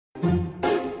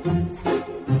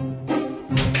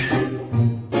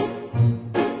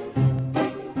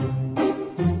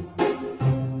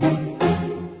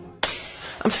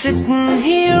sitting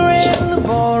here in the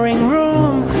boring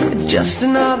room. It's just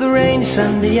another rainy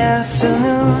Sunday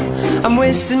afternoon. I'm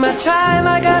wasting my time,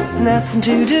 I got nothing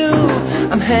to do.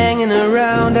 I'm hanging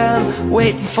around, I'm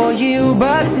waiting for you,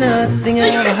 but nothing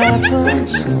ever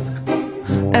happens.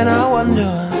 And I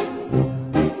wonder,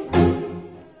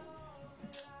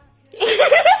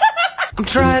 I'm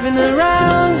driving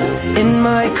around in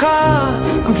my car.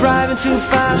 I'm driving too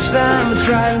fast, I'm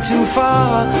driving too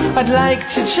far. I'd like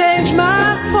to change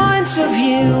my point of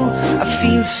view. I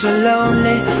feel so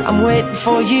lonely, I'm waiting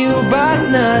for you, but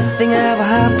nothing ever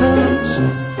happens.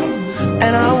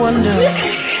 And I wonder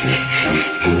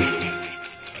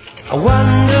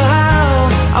how,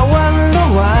 I wonder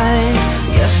why.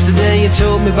 Yesterday you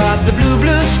told me about the blue,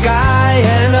 blue sky,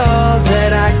 and all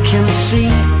that I can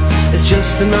see is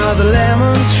just another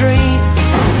lemon tree.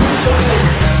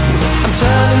 I'm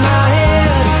turning my head,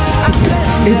 I'm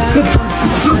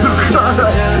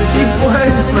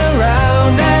turning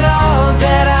around, and all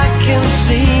that I can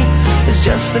see is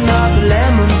just another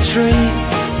lemon tree.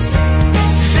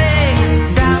 Sing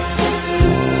da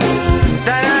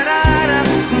da da da da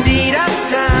dee da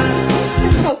da.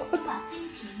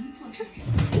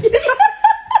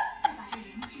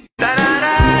 哒哒哒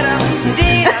哒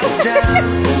dee da da.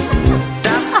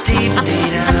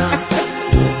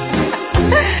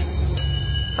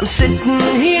 I'm sitting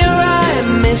here, I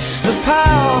miss the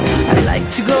power. I'd like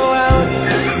to go out,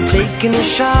 taking a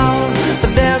shower,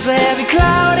 but there's a heavy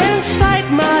cloud inside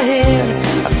my head.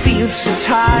 I feel so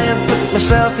tired, put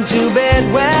myself into bed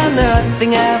where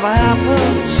nothing ever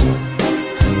happens.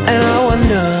 And I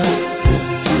wonder,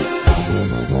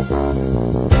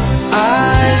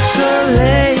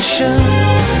 isolation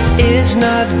is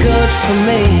not good for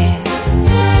me.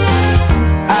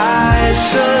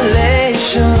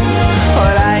 Isolation,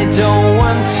 but I don't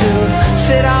want to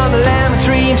sit on the lemon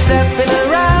tree. I'm stepping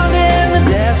around in the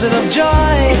desert of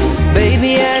joy.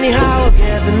 Baby, anyhow I'll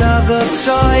get another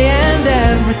toy, and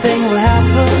everything will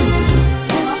happen.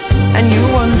 And you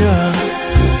wonder,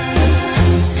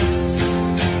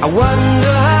 I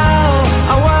wonder how,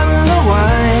 I wonder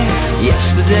why.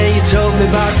 Yesterday you told me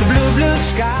about the blue, blue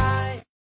sky.